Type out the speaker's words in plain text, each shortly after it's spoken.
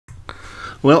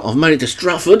Well, I've made it to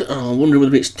Stratford. I'm wondering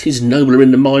whether it is nobler in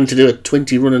the mind to do a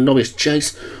 20-runner novice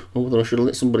chase, or whether I should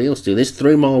let somebody else do this.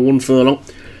 3 mile, 1 furlong,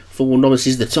 4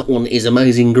 novices. The top one is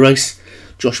Amazing Grace.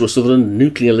 Joshua Sutherland,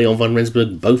 Nuclear Leon van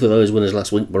Rensburg, both of those winners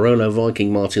last week. Barolo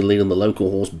Viking, Martin Lead on the local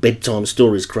horse. Bedtime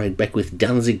Stories, Craig Beckwith.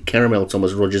 Danzig Caramel,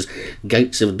 Thomas Rogers.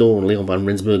 Gates of Dawn, Leon van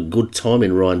Rensburg. Good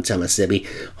Timing, Ryan Tamasebi.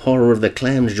 Horror of the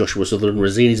Clams, Joshua Sutherland.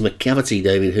 Rosini's McCavity,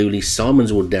 David Hooley.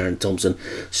 Simonswood, Darren Thompson.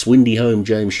 Swindy Home,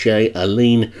 James Shea.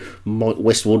 Aline, Mike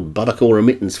Westwood. Babacore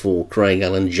Remittance for Craig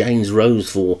Allen. James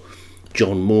Rose for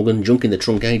John Morgan. Junk in the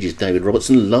Trunk Ages, David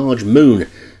Robertson. Large Moon,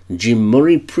 Jim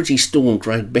Murray. Pretty Storm,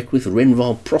 Craig Beckwith.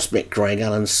 Renval Prospect, Craig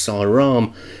Allen.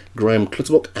 Siram, Graham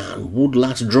Clutterbuck. And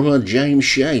Woodlass Drummer, James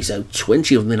Shea. So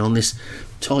 20 of them on this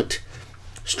tight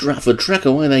Stratford track.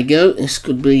 Away they go. This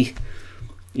could be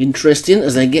interesting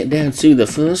as they get down to the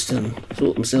first and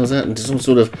sort themselves out into some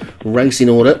sort of racing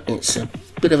order. It's a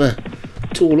bit of a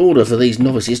tall order for these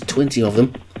novices, 20 of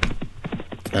them.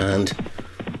 And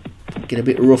get a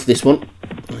bit rough, this one.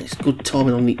 It's good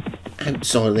timing on the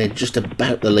outside there, just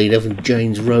about the leader, from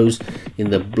James Rose in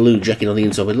the blue jacket on the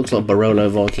inside. But it looks like Barolo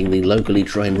Viking, the locally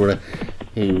trained runner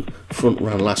who front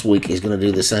ran last week, is going to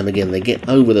do the same again. They get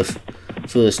over the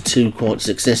first 2 quite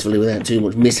successfully without too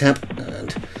much mishap,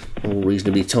 and all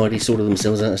reasonably tidy, sorted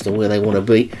themselves out as to where they want to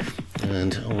be.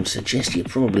 And I would suggest you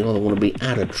probably either want to be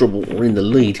out of trouble or in the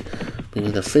lead, because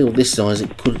with a field this size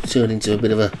it could turn into a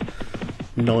bit of a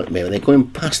nightmare. They're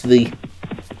going past the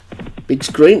big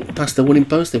screen, past the winning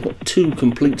post. They've got 2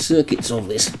 complete circuits of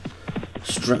this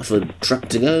Stratford track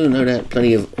to go. No doubt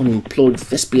plenty of unemployed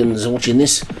thespians watching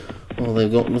this. Well,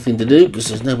 they've got nothing to do because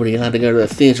there's nobody allowed to go to the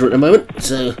theatre at the moment,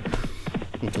 so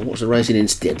you can watch the racing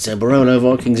instead. So Barolo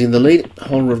Vikings in the lead.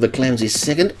 Horror of the Clams is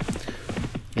second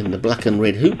in the black and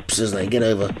red hoops as they get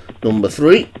over number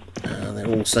 3. And they're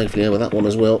all safely over that one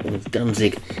as well, with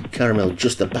Danzig Caramel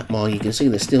just the back mile. You can see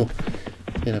they're still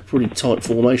in a pretty tight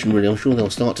formation, really. I'm sure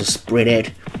they'll start to spread out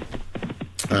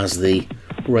as the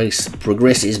race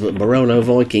progresses, but Barolo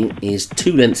Viking is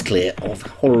 2 lengths clear of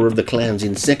Horror of the Clowns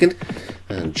in second,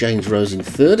 and James Rose in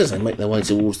third as they make their way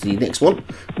towards the next one,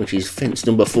 which is fence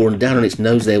number 4, and down on its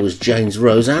nose there was James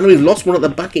Rose, and we've lost one at the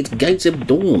back. It's Gates of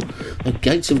Dawn. The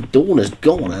Gates of Dawn has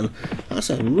gone, and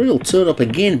that's a real turn up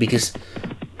again, because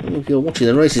if you're watching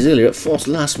the races earlier at Foss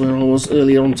Last, where I was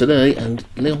earlier on today, and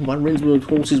Leon van Rensburg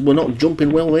horses were not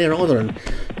jumping well there either, and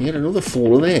he had another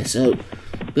faller there, so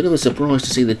a bit of a surprise to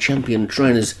see the champion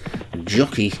trainer's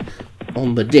jockey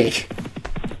on the deck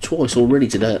twice already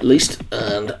today at least.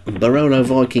 And Barolo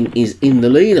Viking is in the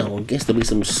lead. I guess there'll be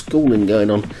some schooling going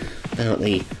on down at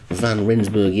the Van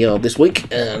Rensburg yard this week,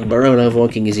 and Barolo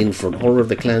Viking is in front. Horror of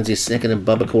the Clans is second, and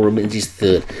Babacore Remittance is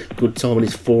third. Good Timing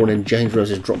is 4, and then James Rose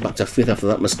has dropped back to 5th after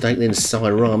that mistake. Then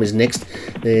Siram is next,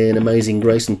 then Amazing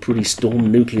Grace and Pretty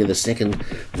Storm. Nuclear the second.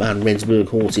 Van Rensburg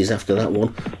horses after that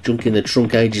one. Junk in the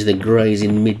Trunk Ages, the Greys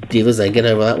in mid-div as they get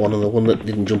over that one, and the one that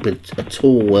didn't jump it at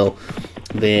all well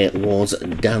there was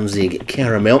Danzig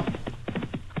Caramel,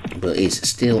 but is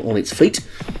still on its feet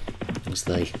as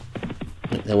they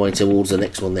make their way towards the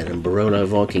next one then. And Barolo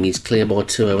Viking is clear by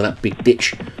 2 over that big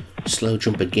ditch. Slow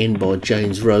jump again by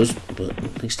James Rose, but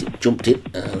at least it jumped it.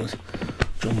 And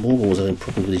John Morgan was having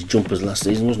problems with his jumpers last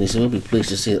season, wasn't he? So we'll be pleased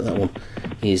to see that that one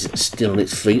is still on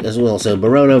its feet as well. So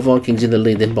Barolo Vikings in the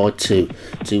lead then by 2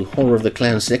 to Horror of the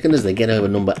Clown second as they get over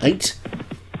number 8.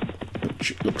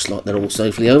 Which looks like they're all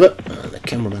safely over. The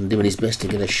cameraman doing his best to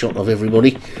get a shot of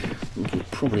everybody. We'll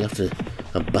probably have to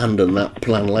abandon that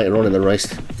plan later on in the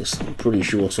race, because I'm pretty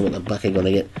sure some at the back are going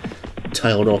to get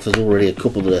tailed off. There's already a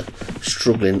couple that are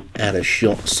struggling out of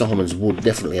shot. Simonswood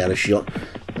definitely out of shot,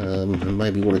 and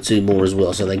maybe 1 or 2 more as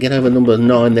well. So they get over number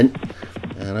 9 then,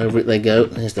 and over it they go.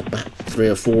 There's the back 3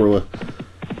 or 4 who are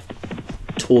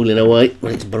toiling away.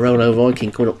 Well, it's Barolo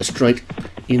Viking coming up the straight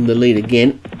in the lead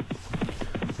again.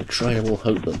 The trainer will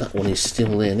hope that that one is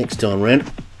still there next time round,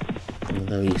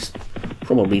 although he's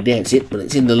probably doubts it, but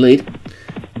it's in the lead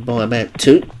by about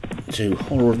 2 to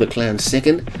Horror of the Clown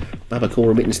second. Babacore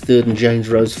Remittance third, and James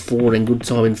Rose 4, and Good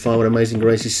Timing 5, and Amazing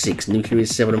Grace is 6. Nuclear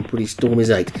is 7, and Pretty Storm is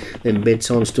 8. Then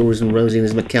Bedtime Stories and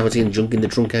Rosina's McCavity and Junk in the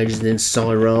Trunk Ages, and then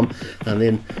Siram, and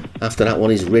then after that one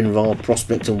is Renval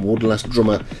Prospect and Woodlass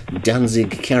Drummer,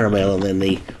 Danzig Caramel, and then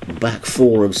the back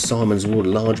 4 of Simonswood,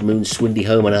 Large Moon, Swindy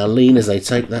Home, and Aline as they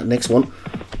take that next one,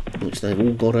 which they've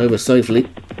all got over safely.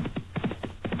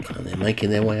 And they're making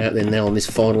their way out there now on this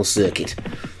final circuit,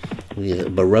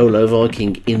 with Barolo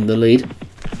Viking in the lead.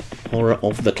 Horror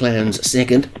of the Clowns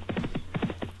second,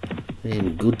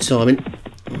 and Good Timing,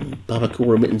 Babacore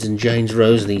Remittance and James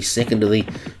Rose, the second of the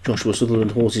Joshua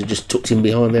Sutherland horses, just tucked in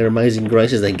behind their Amazing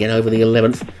Grace as they get over the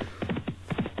 11th.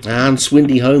 And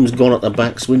Swindy Home's gone at the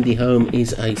back. Swindy Home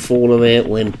is a faller there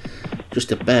when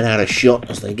just about out of shot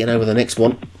as they get over the next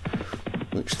one,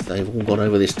 which they've all got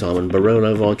over this time, and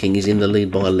Barolo Viking is in the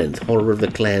lead by a length. Horror of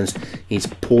the Clans is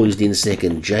poised in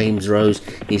second. James Rose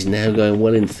is now going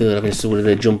well in third, having sorted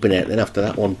her jumping out. Then after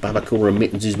that one, Babacora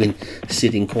Mittens, who's been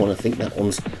sitting quiet. I think that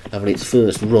one's having its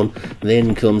first run.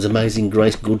 Then comes Amazing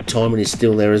Grace. Good Timing is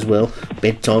still there as well.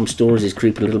 Bedtime Stories is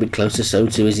creeping a little bit closer, so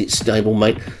too is its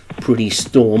stablemate Pretty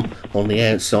Storm on the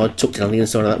outside. Tucked in on the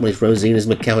inside of that one is Rosina's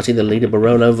McCavity. The leader,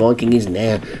 Barolo Viking, is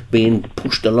now being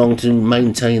pushed along to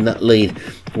maintain that lead,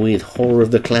 with Horror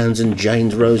of the Clans and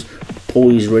James Rose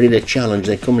poised, ready to challenge.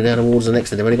 They're coming down towards the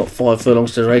next. They've only got 5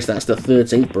 furlongs to race. That's the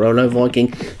 13th. Barolo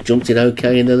Viking jumped it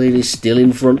okay, and the lead is still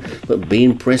in front, but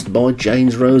being pressed by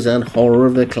James Rose and Horror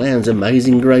of the Clans.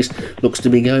 Amazing Grace looks to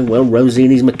be going well.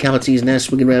 Rosini's McCavity is now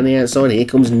swinging around the outside. Here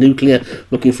comes Nuclear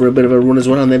looking for a bit of a run as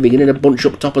well, and they're beginning to bunch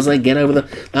up top as they get over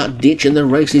that ditch, and the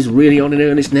race is really on in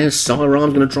earnest now.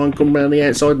 Sirearm's going to try and come around the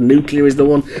outside. Nuclear is the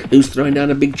one who's throwing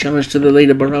down a big challenge to the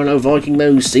leader, Barolo Viking,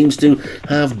 though, who seems to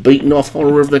have beaten off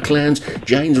Horror of the Clans.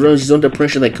 James Rose is under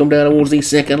pressure. They come down towards the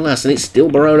second last, and it's still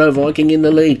Barolo Viking in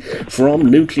the lead from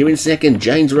Nuclear in second.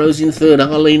 James Rose in third.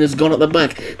 Arlene has gone at the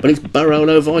back, but it's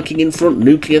Barolo Viking in front.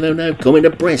 Nuclear, though, now coming to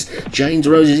press. James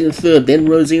Rose is in third. Then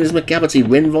Rosina's McCavity.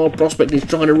 Renval Prospect is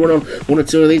trying to run on. One or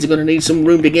two of these are going to need some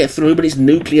room to get through, but it's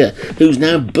Nuclear who's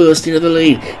now burst into the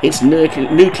lead. It's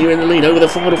Nuclear in the lead. Over the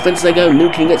final fence they go.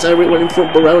 Nuclear gets over it well in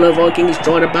front. Barolo Viking is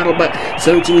trying to battle back.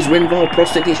 So too is Renval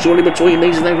Prospect. It's surely between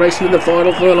these as they race into the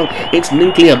final furlong. It's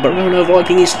Nuclear. Barolo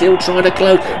Viking is still trying to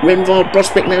close. Renval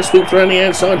Prospect now sweeps around the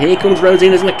outside. Here comes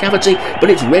Rosina's McCavity, but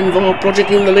it's Renval Project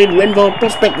in the lead. Renval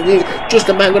Prospect is just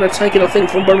about going to take it, I think,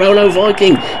 from Barolo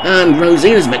Viking and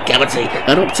Rosina's McCavity,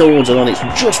 and up towards the line it's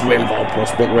just Renval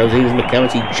Prospect. Rosina's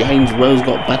McCavity. James Rose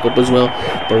got back up as well.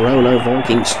 Barolo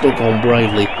Viking stuck on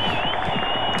bravely,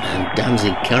 and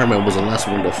Danzig Caramel was the last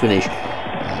one to finish,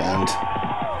 and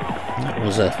that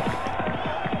was a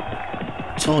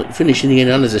tight finish in the end.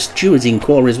 And there's a steward's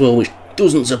inquiry as well, which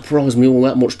doesn't surprise me all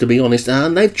that much, to be honest,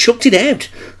 and they've chucked it out.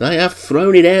 They have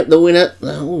thrown it out, the winner.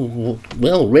 Oh,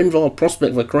 well, Renval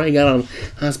Prospect for Craig Allen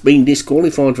has been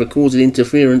disqualified for causing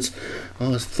interference.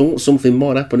 I thought something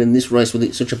might happen in this race with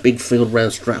it such a big field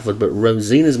round Stratford, but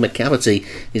Rosina's McCavity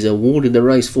is awarded the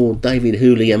race for David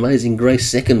Hooley. Amazing Grace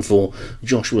second for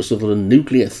Joshua Sutherland.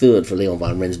 Nuclear third for Leon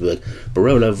van Rensburg.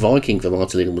 Barolo Viking for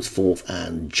Martin was fourth,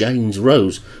 and James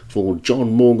Rose for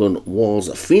John Morgan was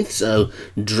fifth. So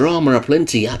drama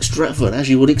aplenty at Stratford, as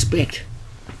you would expect.